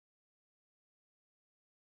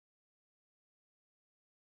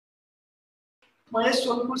महेश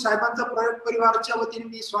सोनकुळ साहेबांचा प्रयोग परिवाराच्या वतीने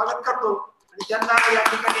मी स्वागत करतो आणि त्यांना या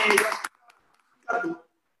ठिकाणी करतो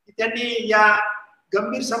की त्यांनी या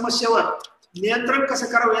गंभीर समस्येवर नियंत्रण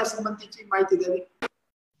कसं करावं या संबंधीची माहिती द्यावी.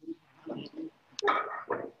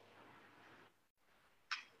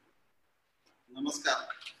 नमस्कार.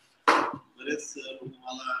 बरेच लोक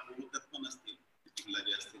मला ओळखत पण असतील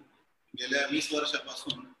गेल्या 20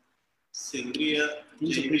 वर्षापासून सेंद्रिय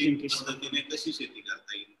जैविक पद्धतीने कशी शेती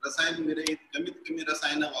करता येईल, रसायन विरहित कमीत कमी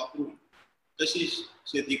रसायन वापरून कशी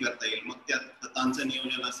शेती करता येईल, मग त्यात खतांचं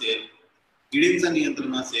नियोजन असेल, किडींचं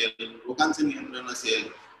नियंत्रण असेल, रोगांचं नियंत्रण असेल,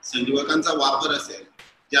 संजीवकांचा वापर असेल,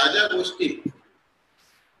 ज्या ज्या गोष्टी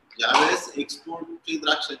ज्यावेळेस एक्सपोर्टची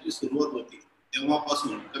द्राक्षाची सुरुवात होती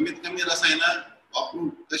तेव्हापासून कमीत कमी रसायन वापरून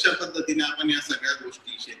कशा पद्धतीने आपण या सगळ्या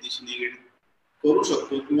गोष्टी शेतीशी निगडीत करू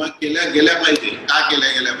शकतो किंवा केल्या गेल्या पाहिजे, का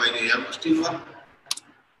केल्या गेल्या पाहिजे या गोष्टींवर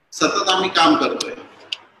सतत आम्ही काम करतोय.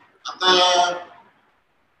 आता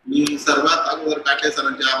मी सर्वात अगोदर काटे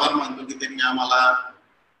सरांचे आभार मानतो की त्यांनी आम्हाला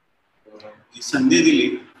ही संधी दिली.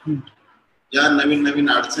 ज्या नवीन नवीन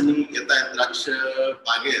अडचणी येत आहेत द्राक्ष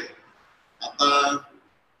बागेत, आता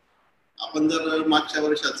आपण जर मागच्या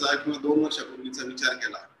वर्षाचा किंवा 2 वर्षापूर्वीचा विचार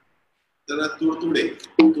केला तर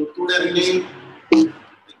तुडतुड्यांनी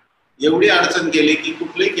एवढी अडचण केली की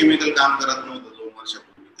कुठलंही केमिकल काम करत नव्हतं 2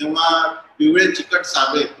 वर्षापूर्वी. तेव्हा पिवळे चिकट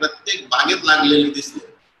साबळे प्रत्येक बागेत लागलेले दिसले.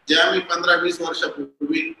 जे आम्ही 15-20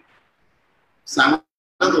 वर्षापूर्वी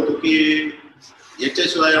सांगत होतो की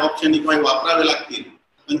याच्याशिवाय ऑप्शन काही वापरावे लागतील,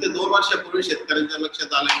 पण ते 2 वर्षापूर्वी शेतकऱ्यांच्या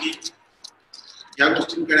लक्षात आलं की या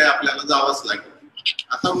गोष्टींकडे आपल्याला जावंच लागेल.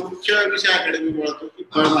 आता मुख्य विषयाकडे मी बोलतो की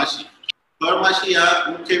फळमाशी या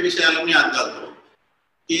मुख्य विषयाला मी हात घालतो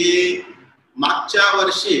की मागच्या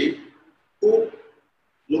वर्षी खूप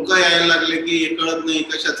लोक यायला लागले की हे कळत नाही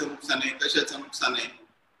कशाचं नुकसान आहे.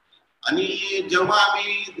 आणि जेव्हा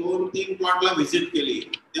आम्ही 2-3 प्लॉटला व्हिजिट केली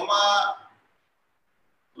तेव्हा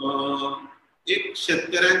एक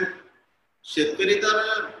शेतकरी तर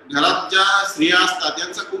घरात ज्या स्त्रिया असतात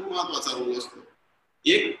त्यांचा खूप महत्वाचा रोल असतो.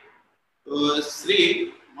 एक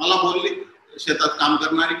स्त्री मला बोलली शेतात काम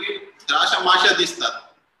करणारी की अशा माश्या दिसतात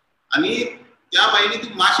आणि त्या बाईने ती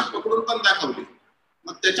माशी पकडून पण दाखवली.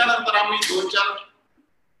 मग त्याच्यानंतर आम्ही 2-4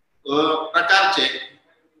 प्रकारचे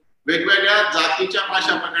वेगवेगळ्या जातीच्या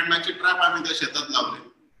माश्या पकडण्याची ट्रॅप आम्ही त्या शेतात लावले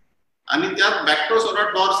आणि त्यात बॅक्टोसोरा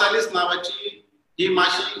डॉर्सालिस नावाची ही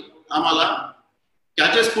माशी आम्हाला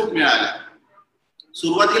कॅचेस खूप मिळाल्या.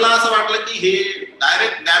 सुरुवातीला असं वाटलं की हे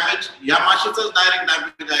डायरेक्ट डॅमेज या माशीच डायरेक्ट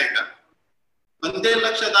डॅमेज आहे का, पण ते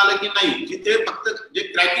लक्षात आलं की नाही, जिथे फक्त जे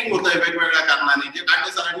क्रॅकिंग होत आहे वेगवेगळ्या कारणाने, जे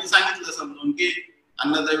काटे सरांनी सांगितलं समजून की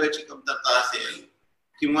अन्नद्रव्याची कमतरता असेल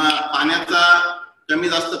किंवा पाण्याचा कमी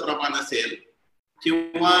जास्त प्रमाण असेल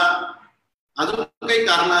किंवा अजून काही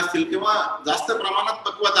कारण असतील किंवा जास्त प्रमाणात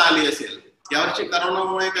पक्वता आली असेल. यावर्षी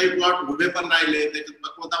करोनामुळे काही प्लॉट उभे पण राहिले, त्याच्यात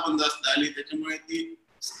पक्वता पण जास्त आली, त्याच्यामुळे ती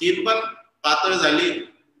स्किन पण पातळ झाली.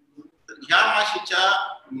 ह्या माशीच्या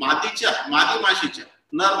मादी माशीच्या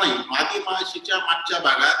मादी माशीच्या मागच्या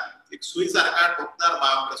भागात एक सुईसारखा टोकदार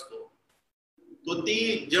भाग असतो. तो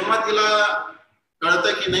ती जेव्हा तिला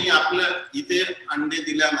कळतं की नाही आपल्या इथे अंडे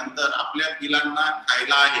दिल्यानंतर आपल्या पिलांना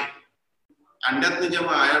खायला आहे, अंड्यातनं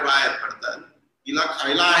जेव्हा बाहेर पडतात तिला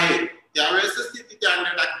खायला आहे त्यावेळेसच ती तिथे अंडे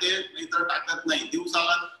टाकते, नाहीतर टाकत नाही.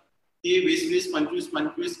 दिवसाला ती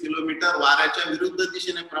 20-25 किलोमीटर वाऱ्याच्या विरुद्ध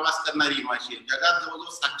दिशेने प्रवास करणारी माशी. जगात जवळजवळ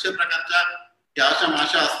 700 प्रकारच्या त्या अशा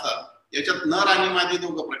माशा असतात. याच्यात नर आणि मादी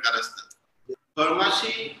 2 प्रकार असतात.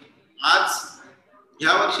 फळमाशी आज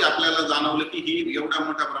ह्या वर्षी आपल्याला जाणवलं की ही एवढ्या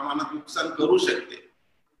मोठ्या प्रमाणात नुकसान करू शकते.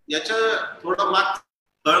 याच्या थोडं माग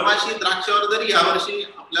फळमाशी द्राक्षावर जरी ह्या वर्षी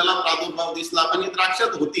आपल्याला प्रादुर्भाव दिसला, पण ही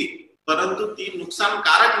द्राक्षात होती, परंतु ती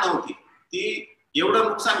नुकसानकारक नव्हती. ती एवढं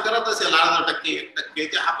नुकसान करत असेल 1%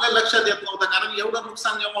 ते आपल्या लक्षात येत नव्हतं, कारण एवढं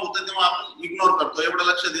नुकसान जेव्हा होतं तेव्हा आपण इग्नोर करतो, एवढं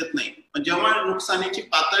लक्षात येत नाही. पण जेव्हा नुकसानीची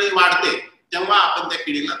पातळी वाढते तेव्हा आपण त्या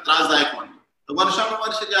किडीला त्रासदायक म्हणतो.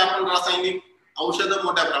 वर्षानुवर्ष जे आपण रासायनिक औषधं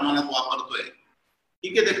मोठ्या प्रमाणात वापरतोय,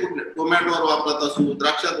 ठीक आहे, ते कुठले टोमॅटोवर वापरत असू,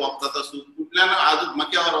 द्राक्षात वापरत असू, कुठल्या अजून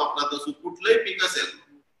मक्यावर वापरत असू, कुठलंही पीक असेल,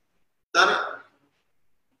 तर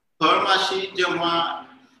फळमाशी जेव्हा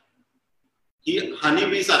ही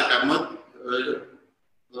हनीबी सारखा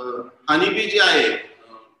हनीबी जी आहे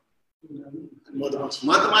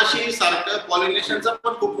मधमाशी सारखं पॉलिनेशनचं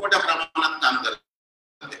पण खूप मोठ्या प्रमाणात काम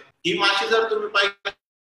करते. ही माशी जर तुम्ही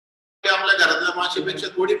पाहिली आपल्या घरातल्या माशीपेक्षा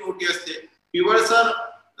थोडी मोठी असते, पिवळसर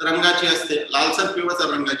रंगाची असते, लालसर पिवळसर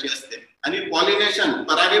रंगाची असते आणि पॉलिनेशन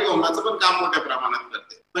परागीभवनाचं पण काम मोठ्या प्रमाणात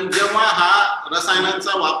करते. पण जेव्हा हा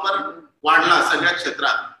रसायनांचा वापर वाढला सगळ्या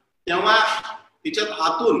क्षेत्रात तेव्हा तिच्यात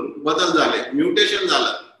आतून बदल झाले, म्युटेशन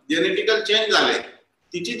झालं, जेनेटिकल चेंज झाले.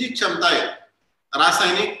 तिची जी क्षमता आहे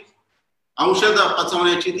रासायनिक औषधं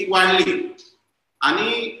पचवण्याची ती वाढली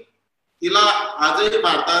आणि तिला आजही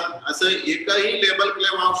भारतात असं एकही लेबल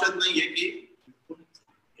क्लेम औषध नाहीये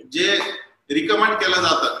की जे रिकमेंड केलं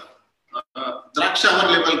जातं द्राक्षावर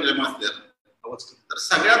लेबल क्लेम असलेलं. तर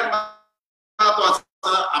सगळ्यात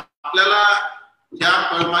महत्वाचं आपल्याला ह्या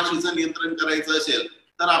फळमाशीचं नियंत्रण करायचं असेल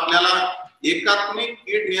तर आपल्याला एकात्मिक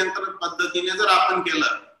कीड नियंत्रण पद्धतीने जर आपण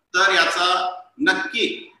केलं तर याचा नक्की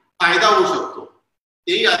फायदा होऊ शकतो.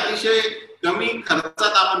 तेही अतिशय कमी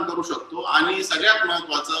खर्चात आपण करू शकतो आणि सगळ्यात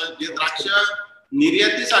महत्वाचं जे द्राक्ष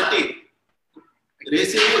निर्यातीसाठी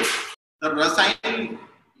रेसिड्यू तर रसायन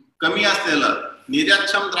कमी असलेलं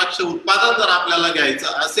निर्यातक्षम द्राक्ष उत्पादन जर आपल्याला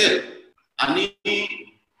घ्यायचं असेल आणि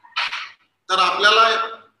तर आपल्याला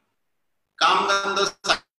कामगंध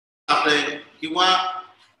सापळे किंवा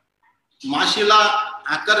माशीला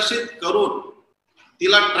आकर्षित करून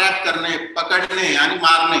तिला ट्रॅक करणे, पकडणे आणि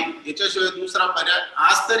मारणे याच्याशिवाय दुसरा पर्याय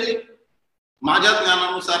आज तरी माझ्या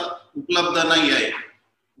ज्ञानानुसार उपलब्ध नाही आहे.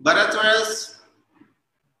 बऱ्याच वेळेस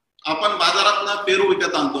आपण बाजारात पेरू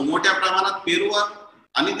विकत आणतो, मोठ्या प्रमाणात पेरूवर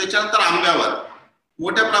आणि त्याच्यानंतर आंब्यावर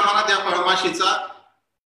मोठ्या प्रमाणात या फळमाशीचा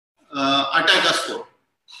अटॅक असतो.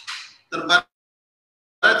 तर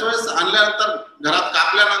बऱ्याच वेळेस आणल्यानंतर घरात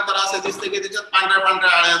कापल्यानंतर असं दिसतं की त्याच्यात पांढऱ्या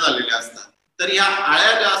पांढऱ्या आळ्या झालेल्या असतात. तर ह्या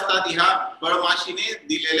आळ्या ज्या असतात ह्या फळमाशीने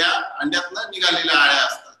दिलेल्या अंड्यातनं निघालेल्या आळ्या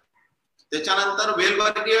असतात. त्याच्यानंतर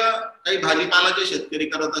वेलवर्गीय काही भाजीपाला जे शेतकरी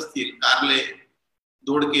करत असतील, कारले,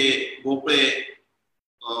 दोडके, भोपळे,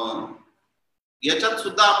 याच्यात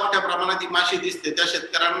सुद्धा मोठ्या प्रमाणात ही माशी दिसते. त्या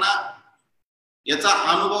शेतकऱ्यांना याचा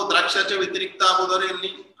अनुभव द्राक्षाच्या व्यतिरिक्त अगोदर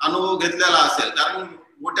यांनी अनुभव घेतलेला असेल, कारण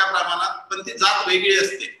मोठ्या प्रमाणात पण ती जात वेगळी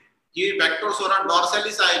असते. जी बॅक्टोसोरा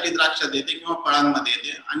डॉर्सॅलिस आहे जी द्राक्षात येते किंवा फळांमध्ये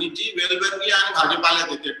येते आणि जी वेलवर्गीय आणि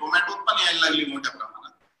भाजीपाल्यात येते, टोमॅटोत पण यायला लागली मोठ्या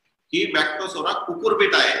प्रमाणात, ही बॅक्टोसोरा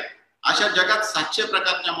कुकुरबिट आहे. अशा जगात 700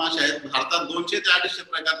 प्रकारच्या माशा आहेत. भारतात 200 ते 250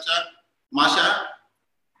 प्रकारच्या माशा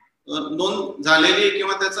नोंद झालेली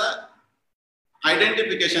किंवा त्याचं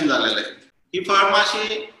आयडेंटिफिकेशन झालेलं आहे. ही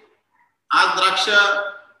फळमाशी आज द्राक्ष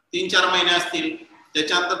 3-4 महिने असतील,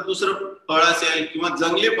 त्याच्यानंतर दुसरं फळ असेल किंवा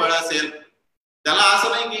जंगली फळ असेल, त्याला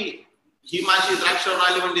असं नाही की ही माशी द्राक्षावर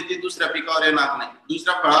आली म्हणजे ती दुसऱ्या पिकावर येणार नाही,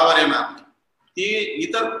 दुसऱ्या फळावर येणार नाही. ती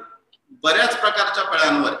इतर बऱ्याच प्रकारच्या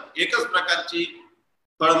फळांवर, एकच प्रकारची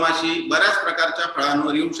फळमाशी बऱ्याच प्रकारच्या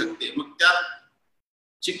फळांवर येऊ शकते. मग त्यात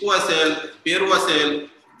चिकू असेल, पेरू असेल,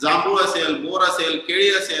 जांभूळ असेल, बोर असेल, केळी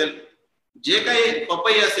असेल, जे काही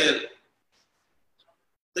पपई असेल,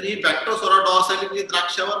 तर ही बॅक्टोसोरा डॉर्सॅलिस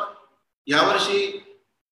द्राक्षावर यावर्षी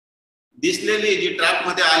दिसलेली जी ट्रॅप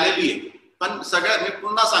मध्ये आलेली आहे. पण सगळ्यात मी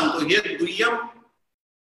पुन्हा सांगतो, हे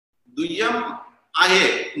दुय्यम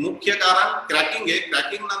आहे. मुख्य कारण क्रॅकिंग आहे.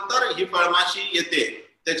 क्रॅकिंग नंतर ही फळमाशी येते.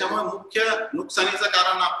 त्याच्यामुळे मुख्य नुकसानीचं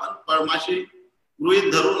कारण आपण फळमाशी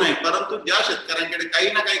गृहीत धरू नये. परंतु ज्या शेतकऱ्यांकडे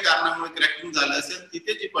काही ना काही कारणामुळे क्रॅकिंग झालं असेल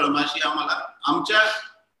तिथे जी फळमाशी आम्हाला आमच्या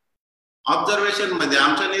ऑब्झर्वेशन मध्ये,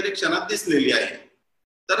 आमच्या निरीक्षणात दिसलेली आहे.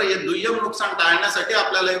 तर हे दुय्यम नुकसान टाळण्यासाठी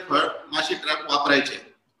आपल्याला हे फळमाशी ट्रॅप वापरायचे.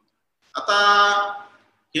 आता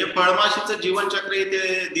हे फळमाशीचं जीवनचक्र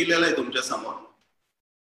इथे दिलेलं आहे तुमच्या समोर.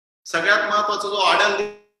 सगळ्यात महत्वाचा जो ऑर्डर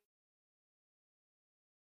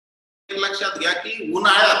लक्षात घ्या की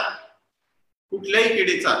उन्हाळ्यात कुठल्याही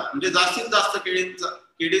किडीचा म्हणजे जास्तीत जास्त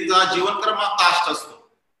किडीचा जीवनक्रम हा फास्ट असतो.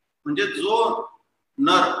 म्हणजे जो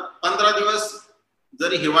नर 15 दिवस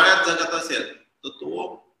जरी हिवाळ्यात जगत असेल तर तो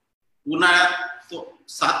उन्हाळ्यात तो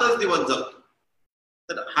 7च दिवस जगतो.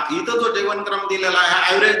 तर इथं जो जीवनक्रम दिलेला आहे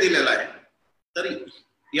हा ऍव्हरेज दिलेला आहे. तर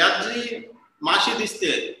यात जी माशी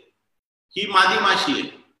दिसते ही मादी माशी आहे.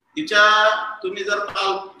 तिच्या तुम्ही जर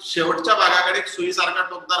शेवटच्या भागाकडे एक सुईसारखा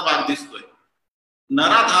टोकदार भाग दिसतोय.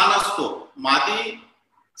 नरात हा नसतो.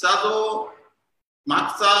 मादीचा जो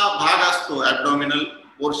मागचा भाग असतो ऍब्डोमिनल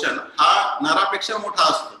पोर्शन हा नरापेक्षा मोठा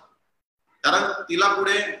असतो, कारण तिला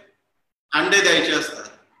पुढे अंडे द्यायचे असतात.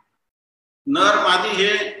 नर मादी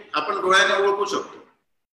हे आपण डोळ्याने ओळखू शकतो.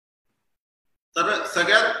 तर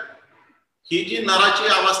सगळ्यात ही जी नराची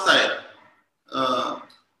अवस्था आहे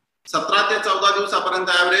 17 ते 14 दिवसापर्यंत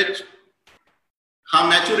ऍव्हरेज हा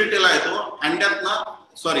मॅच्युरिटीला येतो. अंड्यातनं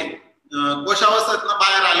कोशावस्थेतनं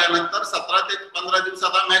बाहेर आल्यानंतर 17 ते 15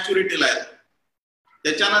 दिवसात हा मॅच्युरिटीला येतो.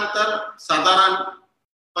 त्याच्यानंतर साधारण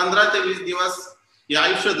 15 ते 20 दिवस हे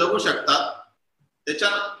आयुष्य जगू शकतात. त्याच्या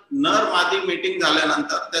नर मादी मीटिंग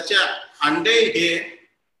झाल्यानंतर त्याचे अंडे हे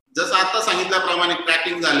जसं आता सांगितल्याप्रमाणे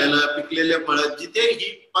क्रॅकिंग झालेलं पिकलेले फळ जिथे ही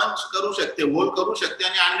पंच करू शकते, होल करू शकते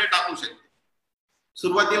आणि अंडे टाकू शकते.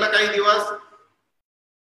 सुरुवातीला काही दिवस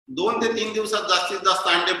 2 ते 3 दिवसात जास्तीत जास्त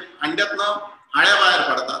अंड्यातनं आळ्या बाहेर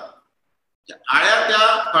पडतात. आळ्या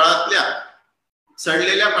त्या फळातल्या,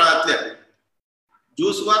 सडलेल्या फळातल्या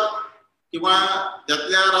ज्यूसवर किंवा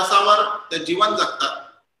त्यातल्या रसावर ते जीवन जगतात.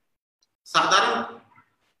 साधारण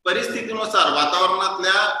परिस्थितीनुसार,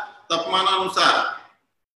 वातावरणातल्या तापमानानुसार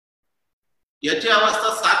याची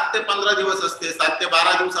अवस्था 7 ते 15 दिवस असते. 7 ते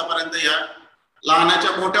 12 दिवसापर्यंत या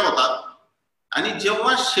लहानाच्या मोठ्या होतात. आणि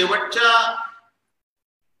जेव्हा शेवटच्या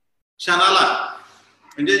क्षणाला,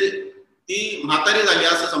 म्हणजे ती म्हातारी झाली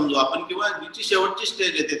असं समजू आपण, किंवा जिची शेवटची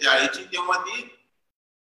स्टेज येते त्या अळीची, तेव्हा ती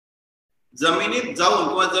जमिनीत जाऊन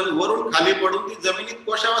किंवा वरून खाली पडून ती जमिनीत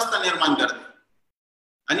कोशावस्था निर्माण करते.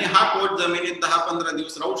 आणि हा कोश जमिनीत 10-15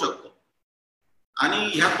 दिवस राहू शकतो. आणि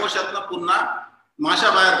ह्या कोशातनं पुन्हा माशा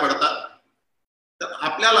बाहेर पडतात. तर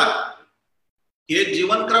आपल्याला हे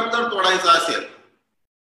जीवनक्रम जर तोडायचा असेल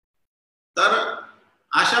तर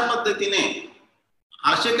अशा पद्धतीने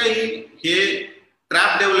असे काही हे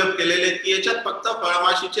ट्रॅप डेव्हलप केलेले आहेत की याच्यात फक्त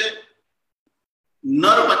फळमाशीचे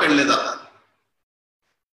नर पकडले जातात.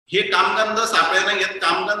 हे कामगंध सापळे नाही आहेत.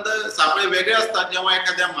 कामगंध सापळे वेगळे असतात. जेव्हा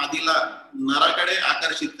एखाद्या मादीला नराकडे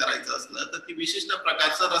आकर्षित करायचं असलं तर ती विशिष्ट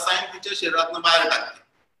प्रकारचं रसायन तिच्या शरीरातून बाहेर टाकते.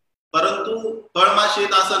 परंतु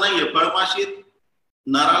फळमाशीत असं नाहीये. फळमाशीत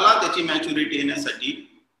नराला त्याची मॅच्युरिटी येण्यासाठी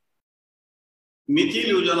मिथिल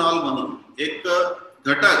युजनॉल म्हणून एक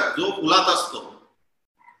घटक जो फुलात असतो,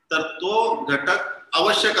 तर तो घटक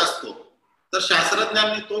आवश्यक असतो. तर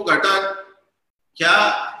शास्त्रज्ञांनी तो घटक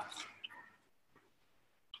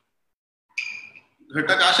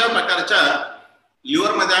अशा प्रकारच्या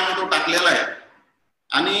लिव्हर मध्ये आम्ही तो टाकलेला आहे.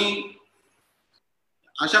 आणि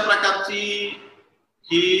अशा प्रकारची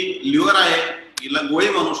ही लिव्हर आहे, हिला गोळी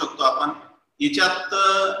म्हणू शकतो आपण. हिच्यात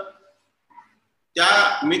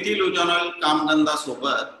त्या मिथिल युजनॉल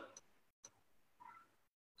कामगंधासोबत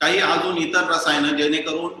काही अजून इतर रसायन,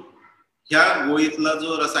 जेणेकरून ह्या गोळीतला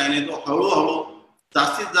जो रसायन आहे तो हळूहळू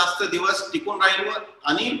जास्तीत जास्त दिवस टिकून राहील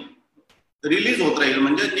आणि रिलीज होत राहील,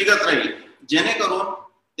 म्हणजे निघत राहील. जेणेकरून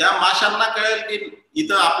त्या माशांना कळेल की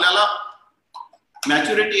इथं आपल्याला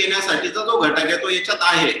मॅच्युरिटी येण्यासाठीचा जो घटक आहे तो याच्यात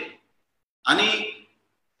आहे. आणि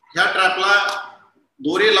ह्या ट्रॅपला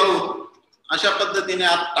दोरे लावून अशा पद्धतीने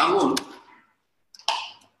आत टांगून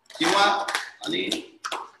किंवा आणि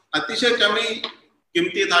अतिशय कमी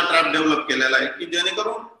किमतीत हा ट्रॅप डेव्हलप केलेला आहे की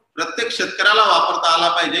जेणेकरून प्रत्येक शेतकऱ्याला वापरता आला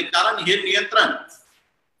पाहिजे. कारण हे नियंत्रण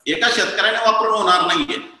एका शेतकऱ्याने वापरून होणार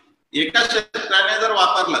नाहीये. एका शेतकऱ्याने जर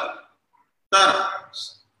वापरलं तर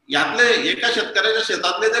यातले एका शेतकऱ्याच्या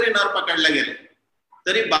शेतातले जरी नर पकडले गेले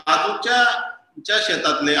तरी बाजूच्या ज्या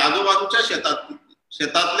शेतातले, आजूबाजूच्या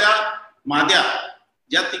शेतातल्या माद्या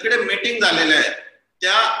ज्या तिकडे मेटिंग झालेल्या आहेत,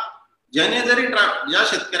 त्या ज्याने जरी ट्रॅप, ज्या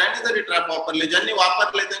शेतकऱ्याने जरी ट्रॅप वापरले, ज्यांनी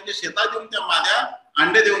वापरले त्यांच्या शेतात येऊन त्या माद्या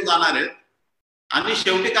अंडे देऊन जाणार आहेत. आणि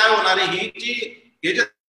शेवटी काय होणार आहे, हे जे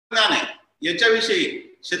ज्ञान आहे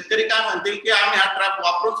याच्याविषयी शेतकरी काय म्हणतील की आम्ही हा ट्रॅप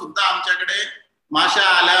वापरून सुद्धा आमच्याकडे माशा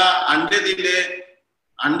आल्या, अंडे दिले,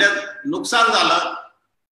 अंड्यात नुकसान झालं.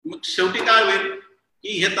 मग शेवटी काय होईल की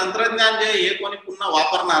हे तंत्रज्ञान जे हे कोणी पुन्हा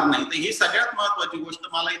वापरणार नाही. तर ही सगळ्यात महत्वाची गोष्ट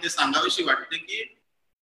मला इथे सांगावीशी वाटते की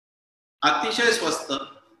अतिशय स्वस्त,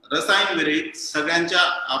 रसायन विरहित, सगळ्यांच्या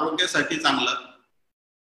आरोग्यासाठी चांगलं,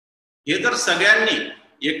 हे जर सगळ्यांनी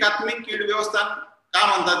एकात्मिक कीड व्यवस्थापन का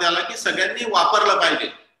म्हणतात त्याला, की सगळ्यांनी वापरलं पाहिजे.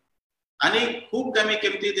 आणि खूप कमी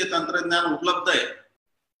किमतीत हे तंत्रज्ञान उपलब्ध आहे.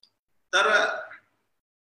 तर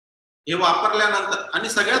हे वापरल्यानंतर, आणि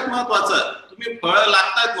सगळ्यात महत्वाचं, तुम्ही फळं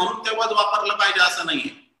लागतात म्हणून तेव्हाच वापरलं पाहिजे असं नाहीये.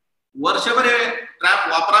 वर्षभर हे ट्रॅप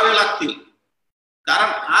वापरावे लागतील. कारण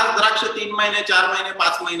आज द्राक्ष 3 महिने, 4 महिने,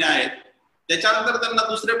 5 महिने आहेत. त्याच्यानंतर त्यांना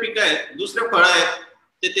दुसरे पिकं आहेत, दुसरे फळं आहेत,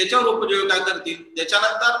 ते त्याच्यावर उपजीविका करतील.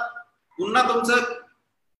 त्याच्यानंतर पुन्हा तुमचं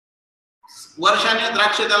वर्षाने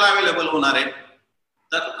द्राक्ष त्याला अवेलेबल होणार आहे.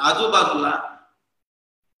 तर आजूबाजूला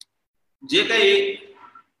जे काही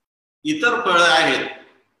इतर फळं आहेत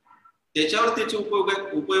त्याच्यावर त्याची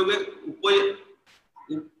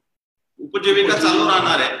उपजीविका चालू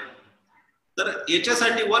राहणार आहे. तर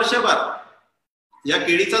याच्यासाठी वर्षभर या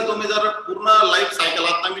किडीचा तुम्ही जर पूर्ण लाईफ सायकल,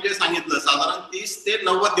 आता मी जे सांगितलं साधारण 30 ते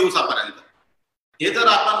 90 दिवसापर्यंत, हे जर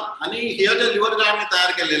आपण, आणि हे जे लिव्हर जे आम्ही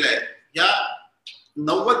तयार केलेले आहे या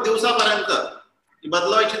 90 दिवसापर्यंत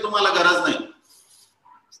बदलवायची तुम्हाला गरज नाही.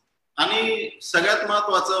 आणि सगळ्यात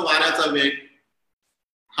महत्वाचं वाऱ्याचा वेग,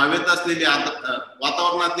 हवेत असलेली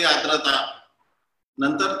वातावरणातली आर्द्रता,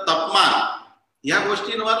 नंतर तापमान, या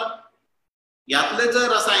गोष्टींवर यातले जे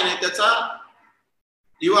रसायन आहे त्याचा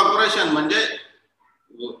इव्हॅपोरेशन म्हणजे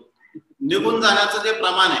निघून जाण्याचं जे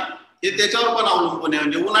प्रमाण आहे हे त्याच्यावर पण अवलंबून आहे.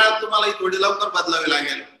 म्हणजे उन्हाळ्यात तुम्हाला ही थोडी लवकर बदलावी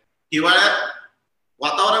लागेल, हिवाळ्यात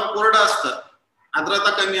वातावरण कोरडं असतं,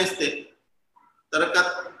 आर्द्रता कमी असते, तर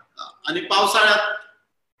आणि पावसाळ्यात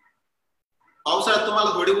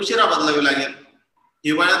तुम्हाला थोडी उशिरा बदलावी लागेल,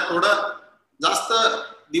 हिवाळ्यात थोडं जास्त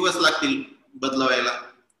दिवस लागतील बदलवायला.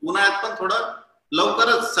 उन्हाळ्यात पण थोडं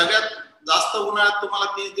लवकरच, सगळ्यात जास्त उन्हाळ्यात तुम्हाला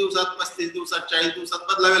 30 दिवसात, 35 दिवसात, 40 दिवसात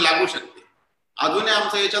बदलावे लागू शकते. अजूनही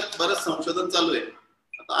आमचं याच्यात बरंच संशोधन चालू आहे.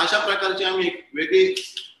 आता अशा प्रकारची आम्ही एक वेगळी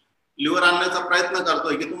लिव्हर आणण्याचा प्रयत्न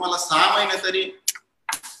करतोय की तुम्हाला 6 महिने तरी,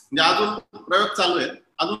 म्हणजे अजून प्रयोग चालू आहेत,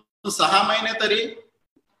 अजून 6 महिने तरी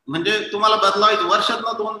म्हणजे तुम्हाला बदलावायचं.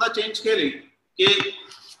 वर्षातनं 2दा चेंज केले की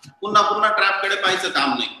पुन्हा ट्रॅपकडे पाहायचं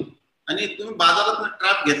काम नाही. आणि तुम्ही बाजारात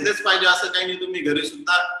ट्रॅप घेतलेच पाहिजे असं काही नाही. तुम्ही घरी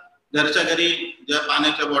सुद्धा, घरच्या घरी ज्या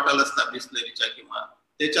पाण्याच्या बॉटल असतात बिस्लरीच्या किंवा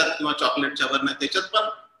त्याच्यात, किंवा चॉकलेटच्या बरण्या, त्याच्यात पण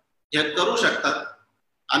हे करू शकतात.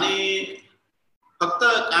 आणि फक्त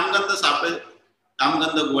कामगंध सापळे,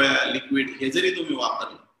 कामगंध गोळ्या, लिक्विड हे जरी तुम्ही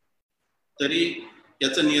वापरलं तरी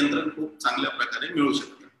याचं नियंत्रण खूप चांगल्या प्रकारे मिळू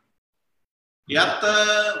शकतं. यात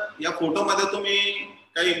या फोटोमध्ये तुम्ही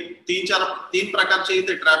काही 3 प्रकारचे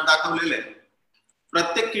इथे ट्रॅप दाखवलेले आहेत.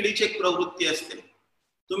 प्रत्येक किडीची एक प्रवृत्ती असते.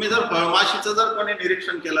 तुम्ही जर फळमाशीचं जर कोणी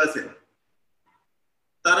निरीक्षण केलं असेल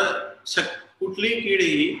तर कुठली किडी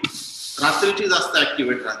ही रात्रीची जास्त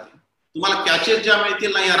ऍक्टिव्हेट राहते. तुम्हाला कॅचेस ज्या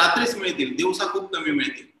मिळतील ना, या रात्रीच मिळतील, दिवसा खूप कमी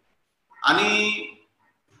मिळतील. आणि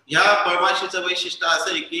ह्या फळमाशीचं वैशिष्ट्य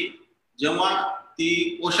असं आहे की जेव्हा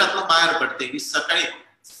ती कोशातनं बाहेर पडते, ही सकाळी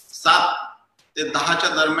 7 ते 10च्या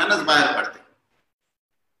दरम्यानच बाहेर पडते.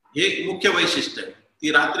 हे मुख्य वैशिष्ट्य आहे.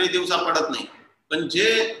 ती रात्री दिवसा पडत नाही. पण जे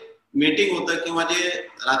मीटिंग होतं किंवा जे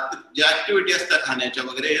ऍक्टिव्हिटी असतात खाण्याच्या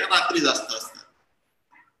वगैरे, या रात्री जास्त असतात.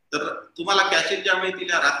 तर तुम्हाला कॅचेस ज्या मिळतील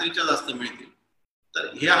या रात्रीच्या जास्त मिळतील. तर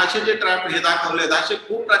हे असे जे ट्रॅप हे दाखवले आहेत, असे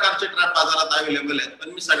खूप प्रकारचे ट्रॅप बाजारात अवेलेबल आहेत. पण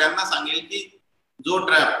मी सगळ्यांना सांगेल की जो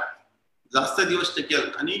ट्रॅप जास्त दिवस टिकेल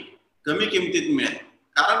आणि कमी किमतीत मिळेल,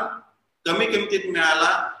 कारण कमी किमतीत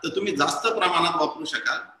मिळाला तर तुम्ही जास्त प्रमाणात वापरू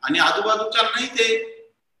शकाल आणि आजूबाजूच्या नाही ते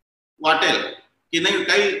वाटेल की नाही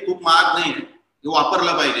काही खूप महाग नाही, हे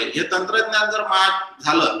वापरलं पाहिजे. हे तंत्रज्ञान जर महाग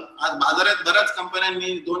झालं, आज बाजारात बऱ्याच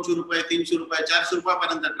कंपन्यांनी 200 रुपये, 300 रुपये, 400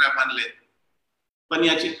 रुपयापर्यंत ट्रॅप आणले, पण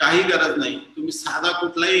याची काही गरज नाही. तुम्ही साधा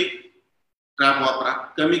कुठलाही ट्रॅप वापरा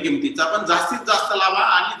कमी किमतीचा, पण जास्तीत जास्त लावा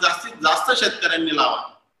आणि जास्तीत जास्त शेतकऱ्यांनी लावा,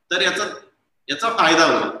 तर याचा फायदा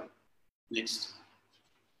होईल. नेक्स्ट,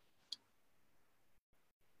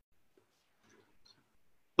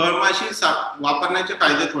 फळमाशी वापरण्याचे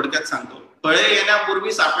फायदे थोडक्यात सांगतो. फळे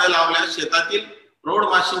येण्यापूर्वी सापळ्या लावल्यास शेतातील प्रौढ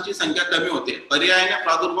माशींची संख्या कमी होते, पर्यायाने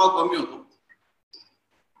प्रादुर्भाव कमी होतो.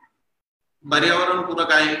 पर्यावरण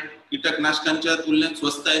पूरक आहे, कीटकनाशकांच्या तुलनेत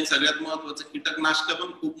स्वस्त आहे. सगळ्यात महत्वाचं, कीटकनाशक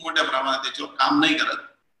पण खूप मोठ्या प्रमाणात त्याच्यावर काम नाही करत.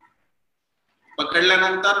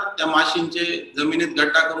 पकडल्यानंतर त्या माशींचे जमिनीत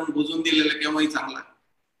गड्डा करून बुजून दिलेले केव्हाही चांगला.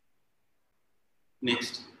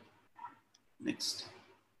 नेक्स्ट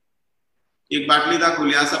एक बाटली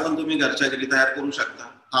दाखवली, असा पण तुम्ही घरच्या घरी तयार करू शकता.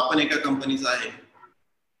 हा पण एका कंपनीचा आहे.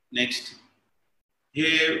 नेक्स्ट,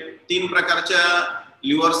 हे 3 प्रकारच्या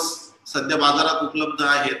लिव्हर्स सध्या बाजारात उपलब्ध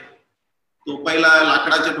आहेत. तो पहिला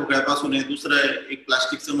लाकडाच्या ठोकळ्यापासून आहे, दुसरं एक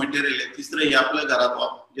प्लास्टिकचं मटेरियल आहे, तिसरं हे आपल्या घरात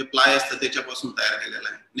जे प्लाय असतं त्याच्यापासून तयार केलेलं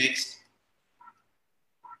आहे. नेक्स्ट,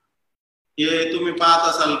 हे तुम्ही पाहत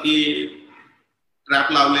असाल की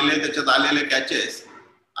ट्रॅप लावलेले, त्याच्यात आलेले कॅचेस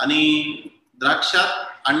आणि द्राक्षात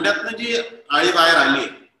अंड्यातनं जी आळी बाहेर आली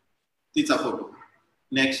तिचा फोटो.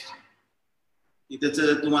 नेक्स्ट,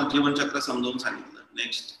 त्याचं तुम्हाला जीवनचक्र समजावून सांगितलं.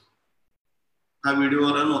 नेक्स्ट, हा व्हिडिओ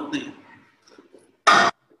रन होत नाही,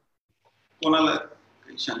 कोणाला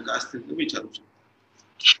काही शंका असतील तर विचारू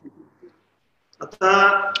शकता. आता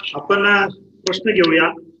आपण प्रश्न घेऊया.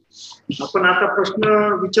 आपण आता प्रश्न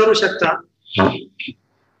विचारू शकता.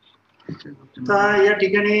 आता या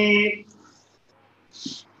ठिकाणी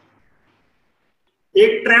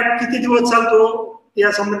एक ट्रॅप किती दिवस चालतो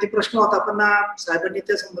या संबंधी प्रश्न होता, पण साहेबांनी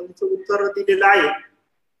त्या संबंधीचं उत्तर दिलेलं आहे.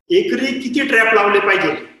 एकरी किती ट्रॅप लावले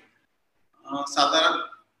पाहिजे? साधारण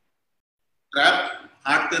ट्रॅप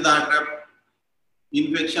 8 ते 10 ट्रॅप,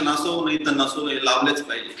 इन्फेक्शन असो नाही तर नसो, हे लावलेच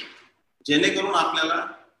पाहिजे, जेणेकरून आपल्याला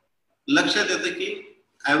लक्षात येतं की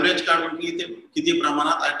ऍव्हरेज काढून की इथे किती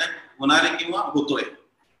प्रमाणात अटॅक होणार आहे किंवा होतोय.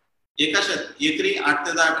 एकरी 8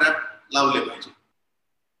 ते 10 ट्रॅप लावले पाहिजे.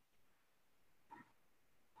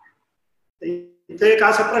 इथे एक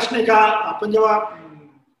असा प्रश्न आहे का, आपण जेव्हा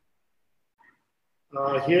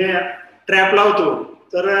हे ट्रॅप लावतो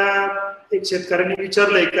तर एक शेतकऱ्याने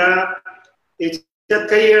विचारलंय का त्याच्यात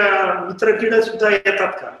काही मित्र किड सुद्धा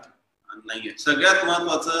येतात का? नाहीये. सगळ्यात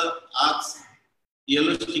महत्वाचं, आज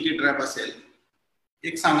येलो स्टिकी ट्रॅप असेल,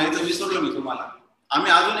 एक सांगायचं विसरलो मी तुम्हाला,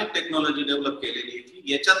 आम्ही अजून एक टेक्नॉलॉजी डेव्हलप केलेली आहे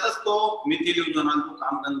की याच्यातच तो मिथिलिनोल, तो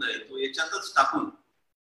कामगंध आहे, तो याच्यातच टाकून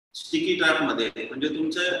स्टिकी ट्रॅप मध्ये, म्हणजे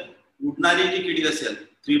तुमचे उडणारी जी किडी असेल,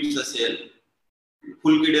 थ्रिप्स असेल,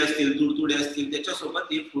 फुलकिडे असतील, तुडतुडे असतील,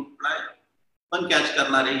 त्याच्यासोबत ही फ्रूट फ्लाय पण कॅच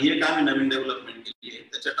करणारे ही एक आम्ही नवीन डेव्हलपमेंट केली आहे.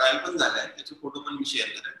 त्याच्या ट्रायल पण झाल्या आहेत, त्याचे फोटो पण मी शेअर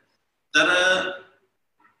करेन. तर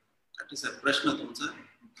सर प्रश्न तुमचा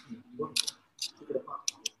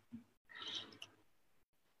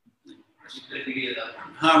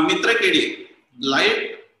हा मित्रकिडी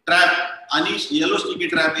लाईट ट्रॅप आणि येलो स्टिकी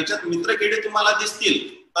ट्रॅप याच्यात मित्रकिडी तुम्हाला दिसतील,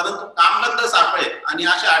 परंतु कामगंध सापळे आणि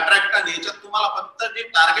अशा अट्रॅक्टाने याच्यात तुम्हाला फक्त जी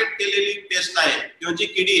टार्गेट केलेली पेस्ट आहे किंवा जी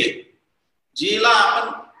किडी आहे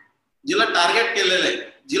जिला टार्गेट केलेलं आहे,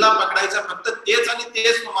 जिला पकडायचं फक्त तेच आणि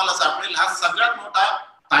तेच तुम्हाला सापडेल. हा सगळ्यात मोठा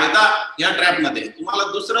फायदा या ट्रॅप मध्ये. तुम्हाला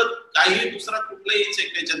दुसरा कुठलाही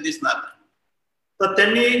इन्सेक्ट याच्यात दिसणार नाही. तर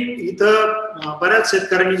त्यांनी इथं बऱ्याच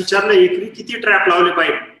शेतकऱ्यांनी विचारलं एकरी किती ट्रॅप लावले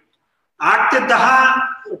पाहिजे. 8 ते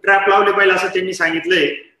 10 ट्रॅप लावले पाहिजे असं त्यांनी सांगितलंय.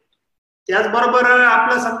 त्याचबरोबर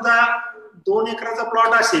आपलं समजा 2 एकराचा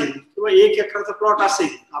प्लॉट असेल किंवा 1 एकराचा प्लॉट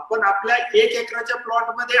असेल, आपण आपल्या 1 एकराच्या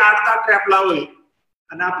प्लॉट मध्ये 8-10 ट्रॅप लावले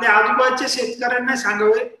आणि आपल्या आजूबाजूच्या शेतकऱ्यांना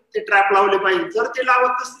सांगावे ते ट्रॅप लावले पाहिजे. जर ते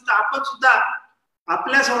लावत नसतील तर आपण सुद्धा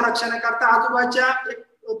आपल्या संरक्षणाकरता आजूबाजूच्या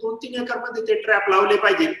 2-3 एकर मध्ये ते ट्रॅप लावले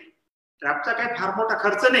पाहिजे. ट्रॅपचा काही फार मोठा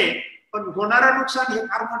खर्च नाही, पण होणारं नुकसान हे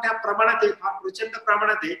फार मोठ्या प्रमाणात आहे, फार प्रचंड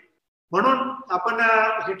प्रमाणात आहे. म्हणून आपण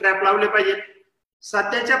हे ट्रॅप लावले पाहिजे.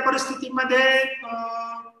 सध्याच्या परिस्थितीमध्ये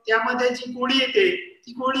त्यामध्ये जी गोळी येते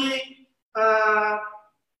ती गोळी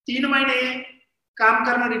 3 महिने काम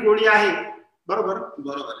करणारी गोळी आहे. बरोबर.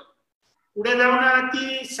 पुढे जाऊन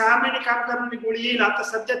ती 6 महिने काम करणारी गोळी येईल. आता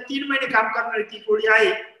सध्या 3 महिने काम करणारी ती गोळी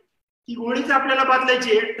आहे. ती गोळीच आपल्याला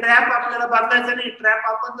बदलायची आहे, ट्रॅप आपल्याला बदलायचा नाही. ट्रॅप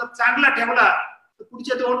आपण जर चांगला ठेवला तर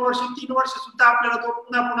पुढचे 2 वर्ष 3 वर्ष सुद्धा आपल्याला तो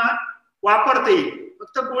पुन्हा पुन्हा वापरता येईल.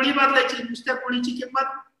 फक्त गोळी बदलायची. नुसत्या गोळीची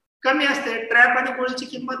किंमत कमी असते, ट्रॅप आणि गोळीची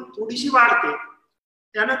किंमत थोडीशी वाढते.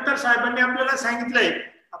 त्यानंतर साहेबांनी आपल्याला सांगितलंय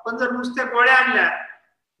आपण जर नुसत्या गोळ्या आणल्या,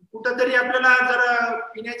 कुठंतरी आपल्याला जर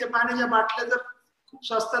पिण्याच्या पाण्याच्या बाटल्या जर खूप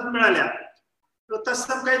स्वस्तात मिळाल्या तर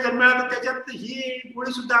तसं काही जर मिळालं तर त्याच्यात ही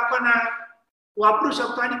गोळी सुद्धा आपण वापरू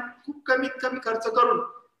शकतो आणि खूप कमीत कमी खर्च करून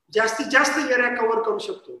जास्तीत जास्त एरिया कव्हर करू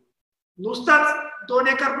शकतो. नुसताच 2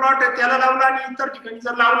 एकर प्लॉट आहे त्याला लावला आणि इतर ठिकाणी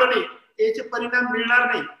जर लावलं नाही त्याचे परिणाम मिळणार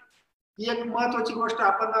नाही. ही एक महत्वाची गोष्ट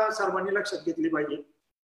आपण सर्वांनी लक्षात घेतली पाहिजे.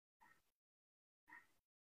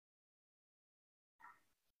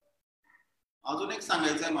 अजून एक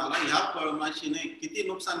सांगायचं आहे मला, ह्या फळमाशीने किती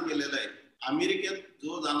नुकसान केलेलं आहे. अमेरिकेत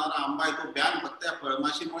जो जाणारा आंबा आहे तो बॅन फक्त या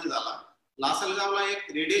फळमाशीमुळे झाला. लासलगावला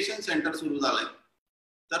एक रेडिएशन सेंटर सुरू झालंय,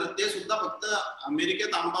 तर ते सुद्धा फक्त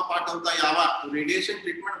अमेरिकेत आंबा पाठवता यावा, रेडिएशन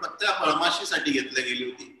ट्रीटमेंट फक्त या फळमाशीसाठी घेतली गेली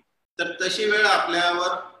होती. तर तशी वेळ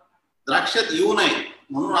आपल्यावर द्राक्षात येऊ नये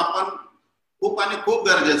म्हणून आपण खूप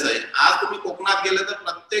गरजेचं आहे. आज तुम्ही कोकणात गेले तर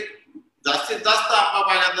प्रत्येक जास्तीत जास्त आंबा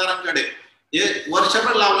बागायतदारांकडे हे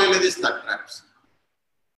वर्षभर लावलेले दिसतात ट्रॅप्स.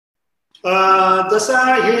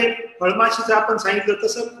 जसं हे फळमाशीचं आपण सांगितलं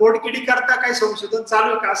तसं खोडकिडी करता काही संशोधन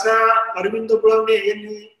चालू आहे का, असं अरविंद गुळवणे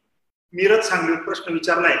यांनी मिरज सांगलीत प्रश्न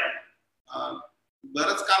विचारलाय.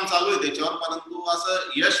 बरंच काम चालू आहे त्याच्यावर, परंतु असं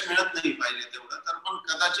यश मिळत नाही पाहिजे तेवढं. तर पण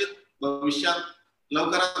कदाचित भविष्यात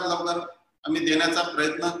लवकरात लवकर आम्ही देण्याचा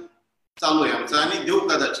प्रयत्न चालू आहे आमचा आणि देऊ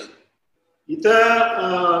कदाचित.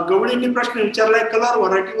 इथं गवळींनी प्रश्न विचारलाय कलर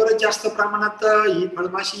व्हरायटीवर जास्त प्रमाणात ही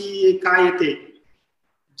फळमाशी काय येते.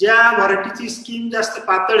 ज्या व्हरायटीची स्किन जास्त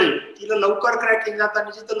पातळ आहे तिला लवकर क्रॅकिंग जातं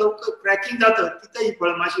आणि जिथं लवकर क्रॅकिंग जातं तिथं ही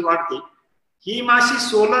फळमाशी वाढते. ही माशी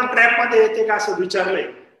सोलर ट्रॅप मध्ये येते का असं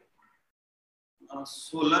विचारलंय.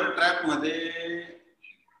 सोलर ट्रॅप मध्ये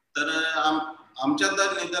तर आमच्या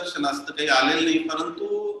तर निदर्शनास तर काही आलेलं नाही, परंतु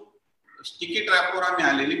स्टिकी ट्रॅपवर आम्ही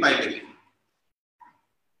आलेली पाहिलेली.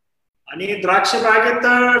 आणि द्राक्ष बागेत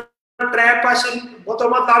ट्रॅप असे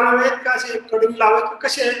मधोमध लावावेत का असे कडून लावावे,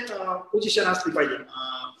 कसे पोझिशन असली पाहिजे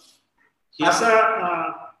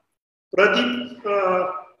असं प्रदीप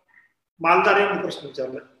मालदार यांनी प्रश्न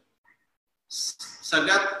विचारला.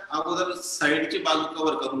 सगळ्यात अगोदर साईडची बाजू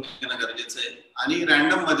कव्हर करून घेणं गरजेचं आहे आणि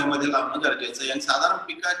रॅन्डम मध्ये लावणं गरजेचं आहे. आणि साधारण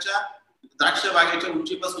पिकाच्या द्राक्ष बागेच्या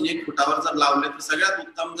उंचीपासून 1 फुटावर जर लावले तर सगळ्यात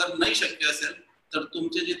उत्तम. जर नाही शक्य असेल तर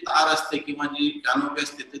तुमचे जी तार असते किंवा जी कॅनोपी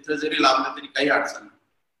असते तिथे जरी लावले तरी काही अडचण नाही.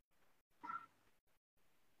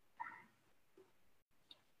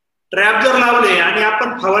 ट्रॅप जर लावले आणि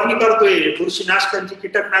आपण फवारणी करतोय बुरशीनाशकांची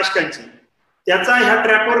कीटकनाशकांची, त्याचा ह्या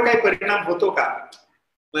ट्रॅपवर काही परिणाम होतो का.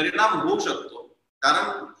 परिणाम होऊ शकतो,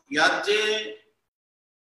 कारण यात जे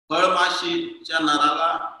फळमाशीच्या नराला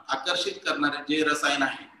आकर्षित करणारे जे रसायन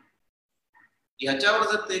आहे याच्यावर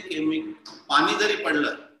जर ते पाणी जरी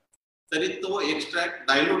पडलं तरी तो एक्स्ट्रॅक्ट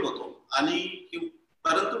डायल्यूट होतो. आणि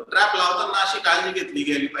परंतु ट्रॅप लावताना अशी काळजी घेतली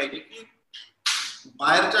गेली पाहिजे की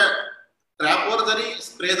बाहेरच्या ट्रॅपवर जरी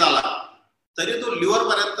स्प्रे झाला तरी तो लिव्हर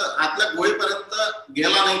पर्यंत आतल्या गोळीपर्यंत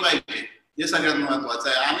गेला नाही पाहिजे, हे सगळ्यात महत्वाचं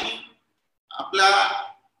आहे. आणि आपल्या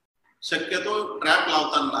शक्यतो ट्रॅप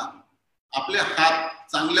लावताना आपले हात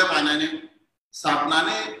चांगल्या पाण्याने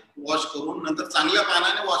साबणाने वॉश करून नंतर चांगल्या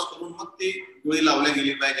पाण्याने वॉश करून मग ती गोळी लावली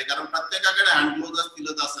गेली पाहिजे, कारण प्रत्येकाकडे हँड ग्लोव्ज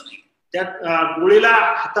असतीलच असं नाही. त्या गोळीला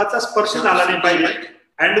हाताचा स्पर्श झाला नाही पाहिजे.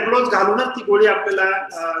 हँड ग्लोव्ज घालूनच ती गोळी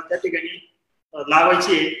आपल्याला त्या ठिकाणी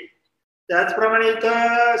लावायची आहे. त्याचप्रमाणे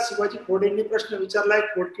इथं शिवाजी खोडेंनी प्रश्न विचारलाय,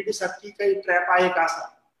 खोडकिडीसाठी काही ट्रॅप आहे का असा?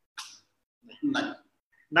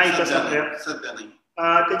 नाही तसा ट्रॅप सध्या नाही.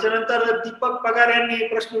 त्याच्यानंतर दीपक पगार यांनी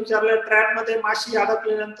प्रश्न विचारला, ट्रॅप मध्ये माशी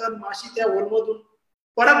अडकल्यानंतर माशी त्या होलमधून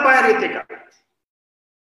परत बाहेर येते का?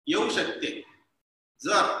 येऊ शकते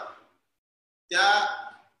जर त्या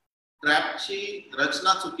ट्रॅपची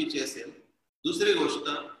रचना चुकीची असेल. दुसरी गोष्ट,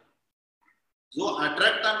 जो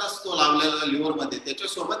अट्रॅक्टंट असतो लावलेला लिव्हर मध्ये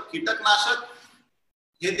त्याच्यासोबत कीटकनाशक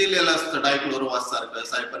हे दिलेलं असतं, डायक्लोरोवास सारखं,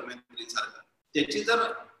 सायपरमेथ्रिन सारखं, त्याची जर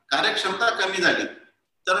कार्यक्षमता कमी झाली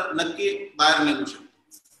तर नक्की बाहेर निघू शकतो.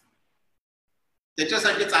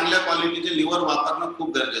 त्याच्यासाठी चांगल्या क्वालिटीचे लिव्हर वापरणं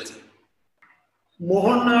खूप गरजेचं आहे.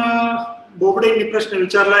 मोहन बोबडे यांनी प्रश्न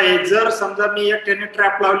विचारला आहे, जर समजा मी एकट्याने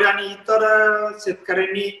ट्रॅप लावले आणि इतर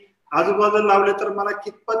शेतकऱ्यांनी आजूबाजूला लावले तर मला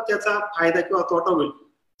कितपत त्याचा फायदा किंवा तोटा होईल?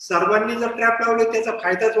 सर्वांनी जर ट्रॅप लावले त्याचा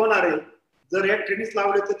फायदाच होणार आहे, जर एकट्यानेच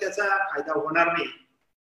लावले तर त्याचा फायदा होणार नाही.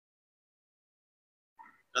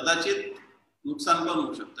 कदाचित नुकसान पण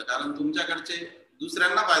होऊ शकतं, कारण तुमच्याकडचे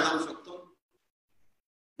दुसऱ्यांना फायदा होऊ शकतो.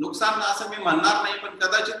 नुकसान असं मी म्हणणार नाही, पण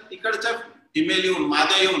कदाचित तिकडच्या फिमेल येऊन,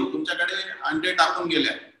 माद्या येऊन तुमच्याकडे अंडे टाकून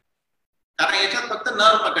गेल्या, कारण याच्यात फक्त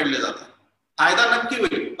नर पकडले जातात. फायदा नक्की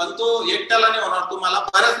होईल, पण तो एकट्याला नाही होणार, तुम्हाला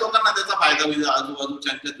बऱ्याच लोकांना त्याचा फायदा होईल.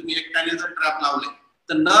 आजूबाजूच्या तुम्ही एकट्याने जर ट्रॅप लावले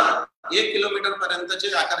तर नर 1 किलोमीटर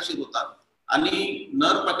पर्यंतचे आकर्षित होतात आणि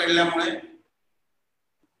नर पकडल्यामुळे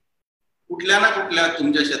कुठल्या ना कुठल्या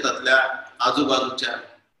तुमच्या शेतातल्या आजूबाजूच्या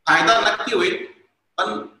फायदा नक्की होईल,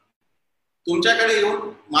 पण तुमच्याकडे येऊन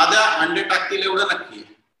माद्या अंडे टाकतील एवढं नक्की आहे.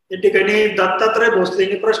 या ठिकाणी दत्तात्रय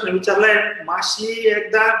भोसलेंनी प्रश्न विचारलाय, माशी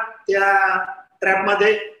एकदा त्या ट्रॅप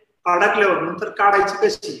मध्ये अडकल्यावर नंतर काढायची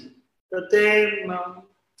कशी? तर ते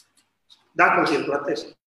दाखवतील प्रत्यक्ष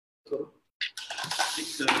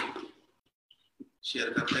शेअर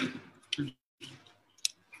करता येईल.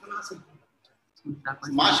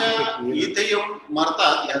 माशा इथे येऊन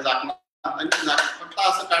मरतात या झाकणात आणि फक्त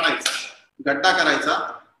असं काढायचं, गड्डा करायचा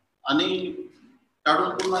आणि काढून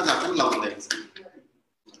पूर्ण झाकण लावून द्यायचं.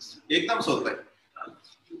 एकदम सोपं आहे.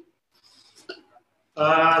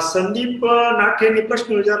 संदीप नाठेंनी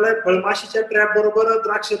प्रश्न विचारलाय, फळमाशीच्या ट्रॅप बरोबर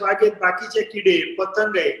द्राक्ष बागेत बाकीचे किडे,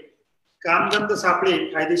 पतंग, कामगंध सापळे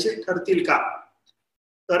फायदेशीर ठरतील का?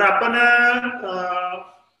 तर आपण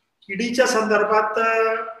किडीच्या संदर्भात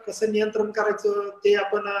कसं नियंत्रण करायचं ते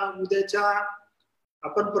आपण उद्याच्या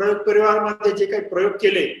आपण प्रयोग परिवारामध्ये जे काही प्रयोग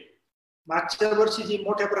केले, मागच्या वर्षी जी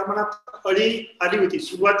मोठ्या प्रमाणात अळी आली होती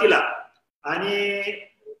सुरुवातीला आणि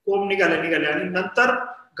कोंब निघाल्या आणि नंतर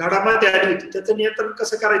घडामध्ये आली होती, त्याचं नियंत्रण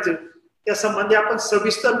कसं करायचं त्या संबंधी आपण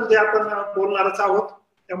सविस्तर उद्या आपण बोलणारच आहोत.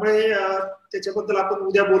 त्यामुळे त्याच्याबद्दल आपण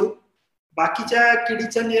उद्या बोलू. बाकीच्या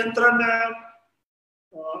किडीचं नियंत्रण,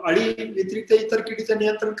 अळी व्यतिरिक्त इतर किडीचं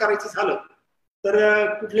नियंत्रण करायचं झालं तर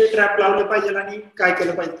कुठले ट्रॅप लावले पाहिजे आणि काय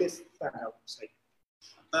केलं पाहिजे ते सांगा साहेब.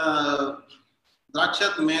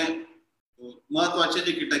 द्राक्षात महत्वाचे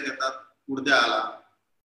जे कीटक येतात, उडद्या आला,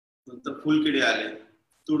 नंतर फुलकिडे आले,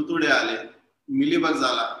 तुडतुडे आले, मिलीबग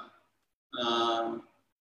झाला,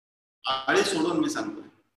 आळी सोडून मी सांगतो,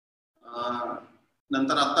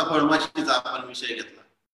 नंतर आता फळमाशीचा आपण विषय घेतला.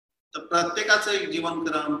 तर प्रत्येकाचं एक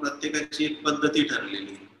जीवनक्रम, प्रत्येकाची एक पद्धती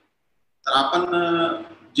ठरलेली. तर आपण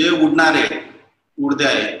जे उडणारे उडद्या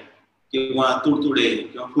आहे किंवा तुडतुडे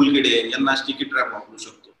किंवा फुलकिडे यांना स्टिकी ट्रॅप वापरू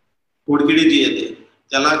शकतो. खोडकिडी जी येते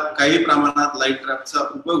त्याला काही प्रमाणात लाईट ट्रॅपचा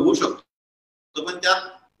उपयोग होऊ शकतो, पण त्यात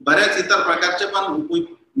बऱ्याच इतर प्रकारचे पण उपयोग,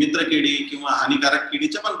 मित्रकिडी किंवा हानिकारक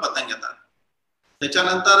किडीचे पण पतंग येतात.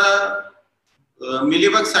 त्याच्यानंतर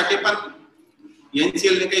मिलीबग साठी पण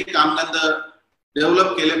NCL ने काही कामगंध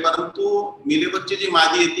डेव्हलप केले, परंतु मिलीबगची जी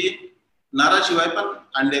मादी येते नराशिवाय पण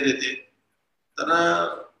अंडे देते. तर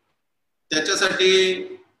त्याच्यासाठी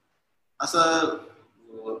असं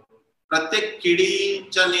प्रत्येक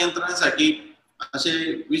किडीच्या नियंत्रणासाठी असे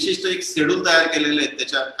विशिष्ट एक शेड्यूल तयार केलेले आहेत,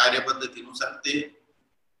 त्याच्या कार्यपद्धतीनुसार ते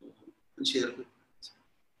शेअर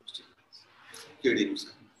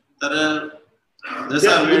किडीनुसार. तर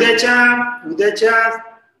उद्याच्या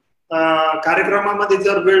कार्यक्रमामध्ये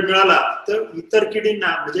जर वेळ मिळाला तर इतर किडींना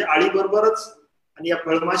म्हणजे आळी बरोबरच आणि या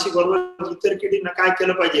फळमाशी बरोबर इतर किडींना काय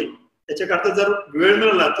केलं पाहिजे त्याच्याकरता जर वेळ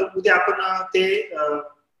मिळाला तर उद्या आपण ते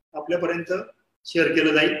आपल्यापर्यंत शेअर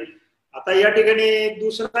केलं जाईल. आता या ठिकाणी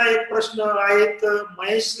दुसरा एक प्रश्न आहेत,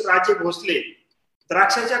 महेश राजे भोसले,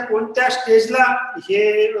 द्राक्षाच्या कोणत्या स्टेजला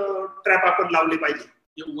हे ट्रॅप आपण लावले पाहिजे?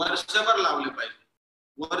 वर्षभर लावले पाहिजे.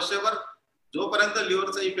 वर्षभर जोपर्यंत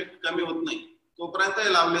लिव्हरचा इफेक्ट कमी होत नाही तोपर्यंत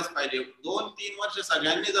हे लावलेच पाहिजे. 2-3 वर्ष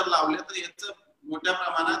सगळ्यांनी जर लावले तर याचं मोठ्या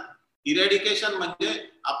प्रमाणात इरॅडिकेशन म्हणजे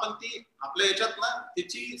आपण ती आपल्या याच्यात ना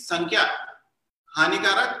तिची संख्या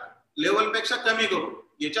हानिकारक लेवल पेक्षा कमी करू.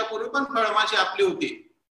 याच्यापूर्वी पण फळमाशी आपली होती,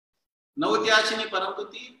 नव्हती अशी नाही, परंतु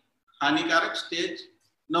ती हानिकारक स्टेज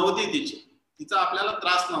नव्हती तिचा आपल्याला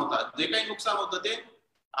त्रास नव्हता. जे काही नुकसान होतं ते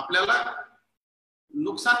आपल्याला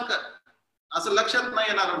नुकसान असं लक्षात नाही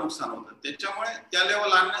येणारं नुकसान होतं. त्याच्यामुळे त्या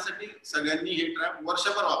लेवल आणण्यासाठी सगळ्यांनी हे ट्रॅप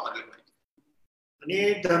वर्षभर वापरले पाहिजे.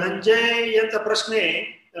 आणि धनंजय यांचा प्रश्न आहे,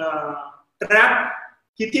 ट्रॅप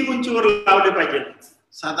किती उंचीवर लावले पाहिजे?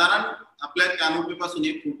 साधारण आपल्या कॅनोपी पासून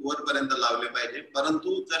 1 फूट वर पर्यंत लावले पाहिजे.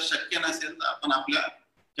 परंतु जर शक्य नसेल तर आपण आपल्या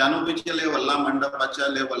कॅनोपीच्या लेवलला, मंडपाच्या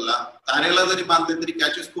लेवलला, तारेला जरी बांधले तरी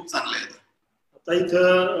कॅचेस खूप चांगले आहेत. आता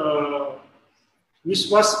इथं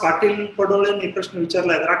विश्वास पाटील पडोळेंनी प्रश्न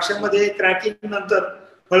विचारलाय, द्राक्षामध्ये क्रॅकिंग नंतर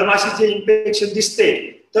फळमाशीचे इन्फेक्शन दिसते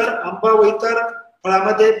तर आंबा व इतर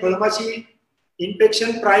फळामध्ये फळमाशी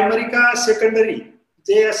इन्फेक्शन प्रायमरी का सेकंडरी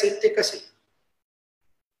जे असेल ते कसे?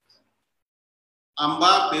 आंबा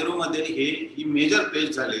पेरू मध्ये ही मेजर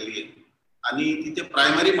पेस्ट झालेली आहे आणि तिथे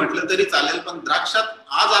प्रायमरी म्हटलं तरी चालेल, पण द्राक्षात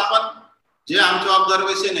आज आपण जे आमचे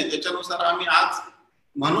ऑब्झर्वेशन आहे त्याच्यानुसार आम्ही आज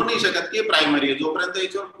म्हणू नाही शकत की प्रायमरी आहे जोपर्यंत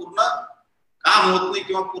याच्यावर पूर्ण काम होत नाही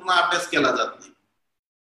किंवा पूर्ण अभ्यास केला जात नाही.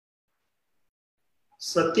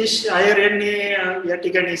 सतीश आयर यांनी या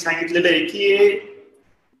ठिकाणी सांगितलेलं आहे की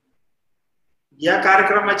या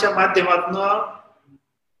कार्यक्रमाच्या माध्यमातून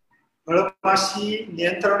फळमाशी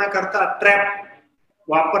नियंत्रणाकरता ट्रॅप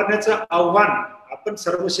वापरण्याचं आव्हान आपण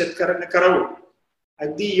सर्व शेतकऱ्यांना करावं.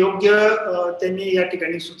 अगदी योग्य त्यांनी या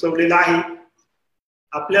ठिकाणी सुचवलेलं आहे.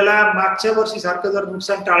 आपल्याला मागच्या वर्षी सारखं जर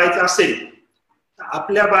नुकसान टाळायचं असेल तर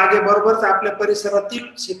आपल्या बागेबरोबरच आपल्या परिसरातील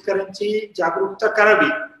शेतकऱ्यांची जागरूकता करावी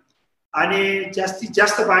आणि जास्तीत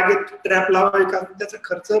जास्त बागेत ट्रॅप लावावे, कारण त्याचा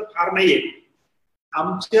खर्च फार नाहीये.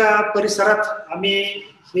 आमच्या परिसरात आम्ही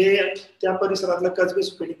हे त्या परिसरातल्या कसबे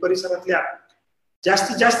सुपेडी परिसरातल्या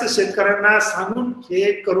जास्तीत जास्त शेतकऱ्यांना सांगून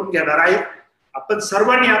हे करून घेणार आहेत. आपण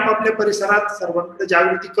सर्वांनी आपापल्या परिसरात सर्वांकडे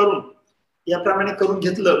जागृती करून याप्रमाणे करून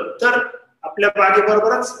घेतलं तर आपल्या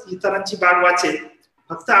बागेबरोबरच इतरांची बाग वाचेल.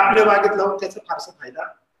 फक्त आपल्या बागेत लावून त्याचा फारसा फायदा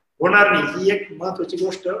होणार नाही. ही एक महत्वाची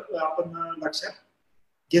गोष्ट आपण लक्षात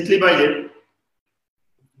घेतली पाहिजे.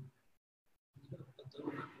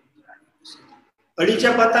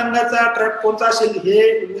 अळीच्या पतंगाचा ट्रॅप कोणता असेल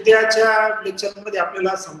हे उद्याच्या लेक्चरमध्ये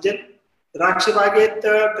आपल्याला समजेल. द्राक्ष बागेत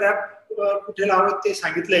ट्रॅप कुठे लावावेत ते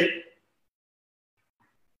सांगितलंय.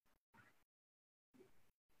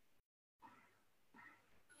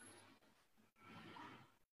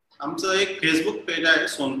 आमचं एक फेसबुक पेज आहे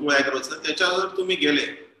सोनकुळ ॲग्रोचं, त्याच्यावर तुम्ही गेले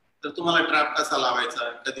तर तुम्हाला ट्रॅप कसा लावायचा,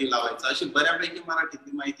 कधी लावायचा अशी बऱ्यापैकी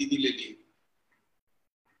मराठीतली माहिती दिलेली आहे.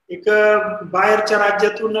 एक बाहेरच्या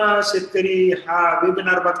राज्यातून शेतकरी हा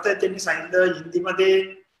वेबिनार बघतायत, त्यांनी सांगितलं हिंदीमध्ये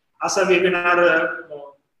असा वेबिनार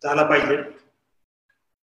झाला पाहिजे.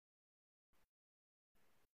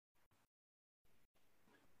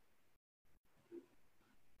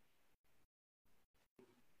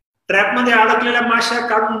 ट्रॅप मध्ये अडकलेल्या माश्या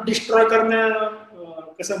काढून डिस्ट्रॉय करणं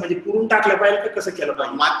कसं, म्हणजे पुरून टाकलं पाहिजे का कसं केलं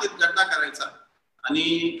पाहिजे? मातीत गड्डा करायचा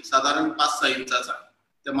आणि साधारण 5-6 इंचाचा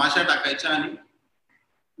त्या माश्या टाकायच्या आणि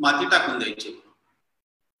माती टाकून द्यायची,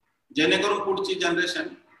 जेणेकरून पुढची जनरेशन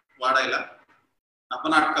वाढायला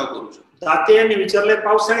आपण अटकाव करू शकतो. दाते यांनी विचारले,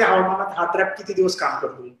 पावसाळी हवामानात हा ट्रॅप किती दिवस काम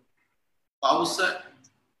करतो?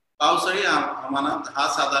 पावसाळी हवामानात हा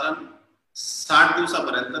साधारण 60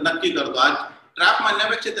 दिवसापर्यंत नक्की करतो. आज ट्रॅप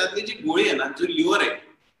म्हणण्यापेक्षा त्यातली जी गोळी आहे ना, जी लिव्हर आहे,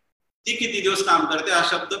 ती किती दिवस काम करते हा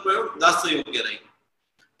शब्द प्रयोग जास्त योग्य राहील.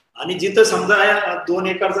 आणि जिथं समजा 2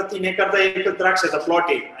 एकरचा 3 एकरचा एक द्राक्षाचा प्लॉट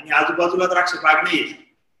आहे आणि आजूबाजूला द्राक्ष बाग नाही,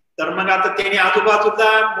 तर मग आता त्यांनी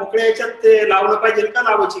आजूबाजूला मोकळ्या याच्यात ते लावलं पाहिजे का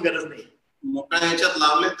लावायची गरज नाही? मोकळ्या याच्यात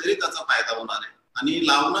लावले तरी त्याचा फायदा होणार आहे आणि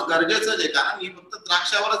लावणं गरजेचंच आहे, कारण ही फक्त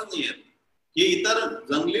द्राक्षावरच नाही येत, ही इतर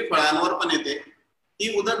जंगली फळांवर पण येते.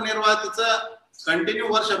 ही उदरनिर्वाह तिचा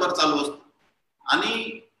कंटिन्यू वर्षभर चालू असतो आणि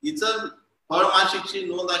हिचं फळमाशीची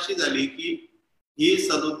नोंद अशी झाली की ही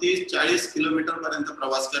 37-40 किलोमीटर पर्यंत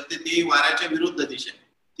प्रवास करते, ती वाऱ्याच्या विरुद्ध दिशेने.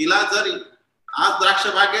 तिला जर आज द्राक्ष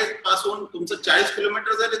बागेपासून तुमचं 40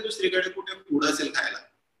 किलोमीटर जरी दुसरीकडे कुठे फूड असेल खायला,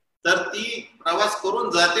 तर ती प्रवास करून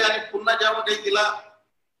जाते आणि पुन्हा जेव्हा काही तिला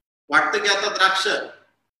वाटतं की आता द्राक्ष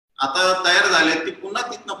आता तयार झाले, ती पुन्हा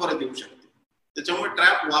तिथनं परत येऊ शकते. त्याच्यामुळे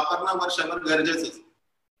ट्रॅप वापरणं वर्षभर गरजेचंच.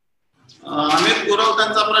 अमित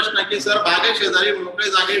गुरवतांचा प्रश्न की सर, बागे शेजारी मोकळे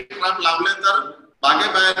जागे ट्रॅप लावले तर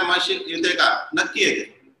बागेबाहेर माशी येते का? नक्की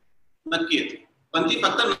येते, नक्की येते. पण ती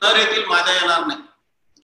फक्त नर येथील माद्या येणार नाही.